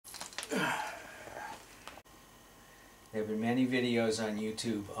There have been many videos on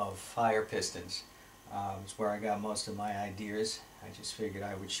YouTube of fire pistons. It's where I got most of my ideas. I just figured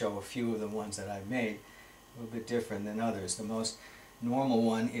I would show a few of the ones that I've made, a little bit different than others. The most normal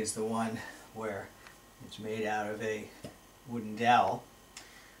one is the one where it's made out of a wooden dowel.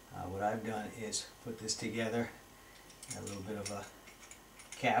 What I've done is put this together, a little bit of a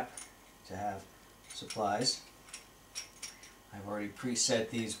cap to have supplies. I've already preset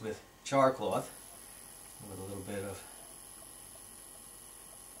these with char cloth with a little bit of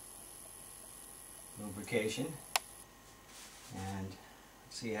lubrication, and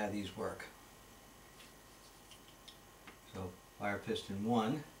see how these work. So fire piston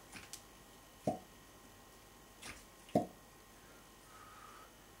 1,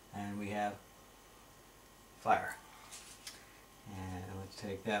 and we have fire. And let's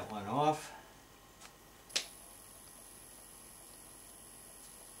take that one off.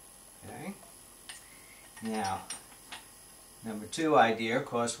 Okay. Now, number 2 idea, of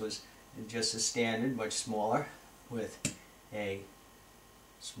course, was just a standard, much smaller, with a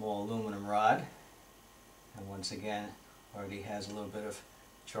small aluminum rod. And once again, already has a little bit of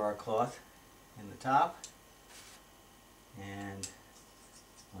char cloth in the top. And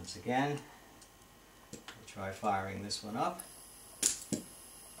once again, we'll try firing this one up.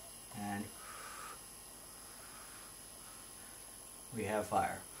 And we have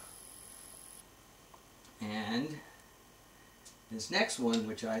fire. And this next one,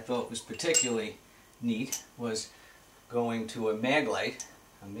 which I thought was particularly neat, was going to a maglite,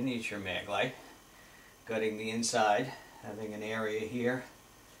 a miniature maglite, gutting the inside, having an area here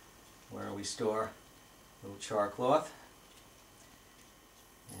where we store a little char cloth,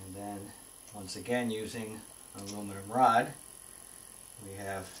 and then once again using an aluminum rod, we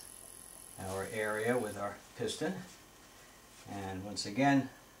have our area with our piston, and once again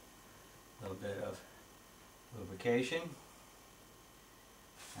a little bit of lubrication.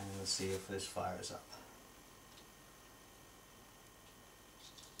 And let's see if this fires up.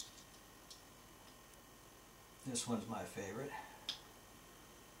 This one's my favorite.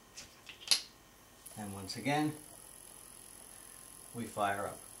 And once again, we fire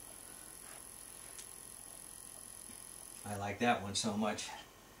up. I like that one so much,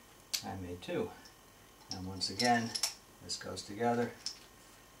 I made 2. And once again, this goes together.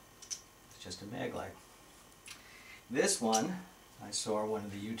 It's just a maglite. This one I saw one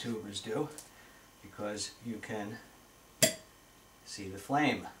of the YouTubers do, because you can see the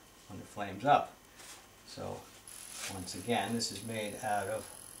flame when it flames up. So once again, this is made out of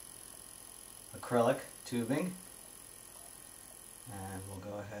acrylic tubing, and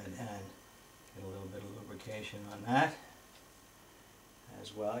we'll go ahead and get a little bit of lubrication on that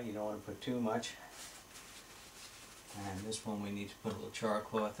as well. You don't want to put too much. And this one we need to put a little char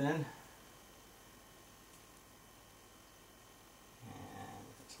cloth in.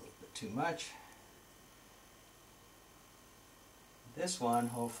 Too much. This one,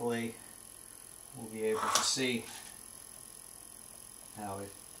 hopefully, we'll be able to see how it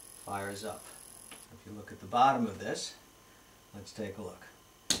fires up. If you look at the bottom of this, let's take a look.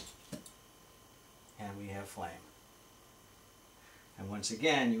 And we have flame. And once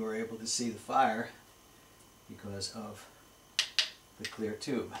again, you are able to see the fire because of the clear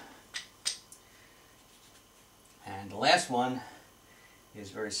tube. And the last one is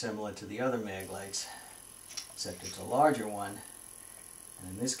very similar to the other maglights, except it's a larger one.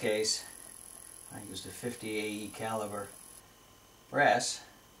 And in this case, I used a 50 AE caliber brass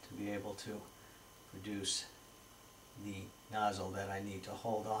to be able to produce the nozzle that I need to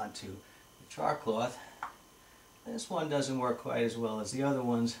hold on to the char cloth. This one doesn't work quite as well as the other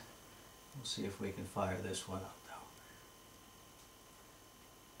ones. We'll see if we can fire this one up though.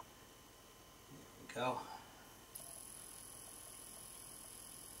 There we go.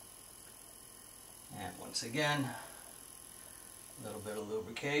 And once again, a little bit of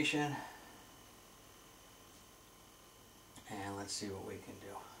lubrication. And let's see what we can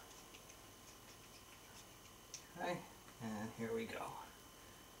do. Okay, and here we go.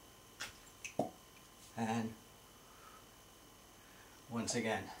 And once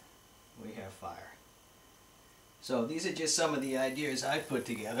again, we have fire. So these are just some of the ideas I put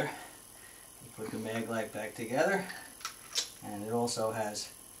together. You put the maglite back together, and it also has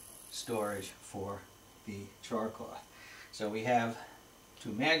storage for the char cloth. So we have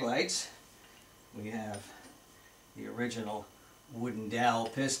 2 maglights. We have the original wooden dowel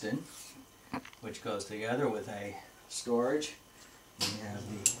piston, which goes together with a storage. We have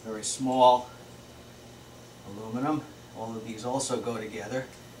the very small aluminum. All of these also go together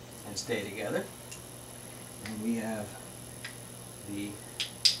and stay together. And we have the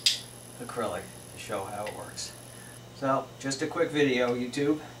acrylic to show how it works. So, just a quick video,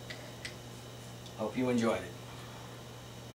 YouTube. Hope you enjoyed it.